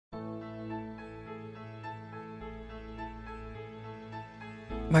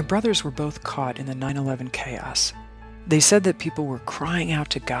My brothers were both caught in the 9/11 chaos. They said that people were crying out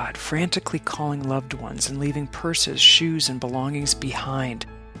to God, frantically calling loved ones and leaving purses, shoes, and belongings behind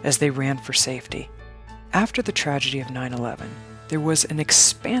as they ran for safety. After the tragedy of 9/11, there was an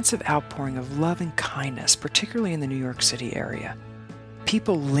expansive outpouring of love and kindness, particularly in the New York City area.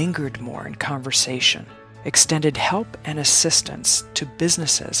 People lingered more in conversation, extended help and assistance to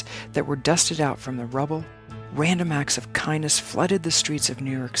businesses that were dusted out from the rubble. Random acts of kindness flooded the streets of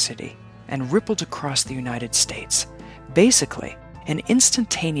New York City and rippled across the United States. Basically, an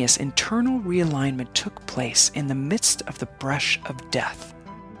instantaneous internal realignment took place in the midst of the brush of death.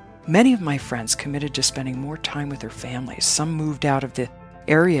 Many of my friends committed to spending more time with their families. Some moved out of the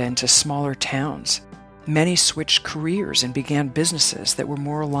area into smaller towns. Many switched careers and began businesses that were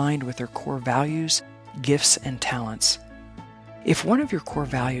more aligned with their core values, gifts, and talents. If one of your core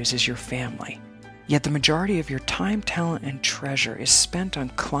values is your family, yet the majority of your time, talent, and treasure is spent on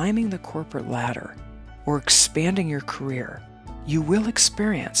climbing the corporate ladder or expanding your career, you will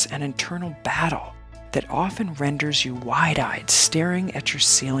experience an internal battle that often renders you wide-eyed, staring at your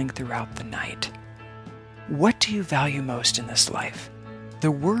ceiling throughout the night. What do you value most in this life?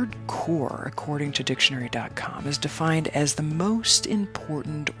 The word core, according to dictionary.com, is defined as the most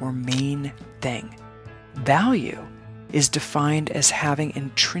important or main thing. Value is defined as having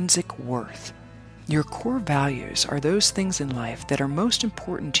intrinsic worth. Your core values are those things in life that are most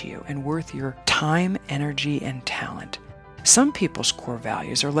important to you and worth your time, energy, and talent. Some people's core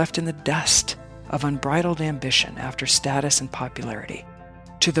values are left in the dust of unbridled ambition after status and popularity,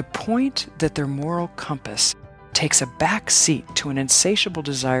 to the point that their moral compass takes a back seat to an insatiable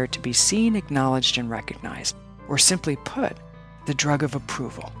desire to be seen, acknowledged, and recognized, or simply put, the drug of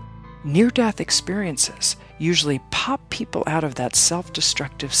approval. Near-death experiences usually pop people out of that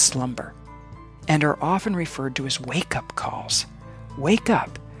self-destructive slumber and are often referred to as wake-up calls. Wake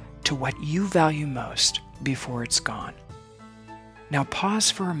up to what you value most before it's gone. Now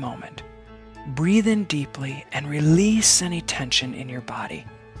pause for a moment. Breathe in deeply and release any tension in your body.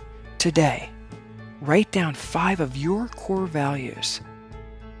 Today, write down 5 of your core values.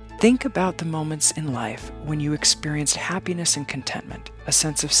 Think about the moments in life when you experienced happiness and contentment, a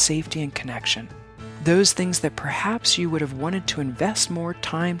sense of safety and connection. Those things that perhaps you would have wanted to invest more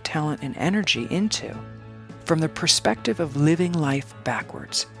time, talent, and energy into. From the perspective of living life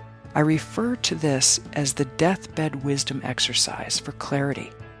backwards, I refer to this as the deathbed wisdom exercise for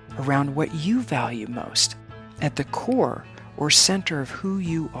clarity around what you value most at the core or center of who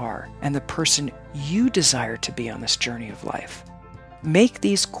you are and the person you desire to be on this journey of life. Make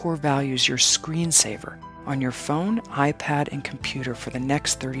these core values your screensaver on your phone, iPad, and computer for the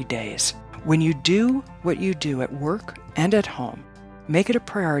next 30 days. When you do what you do at work and at home, make it a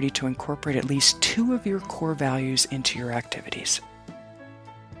priority to incorporate at least 2 of your core values into your activities.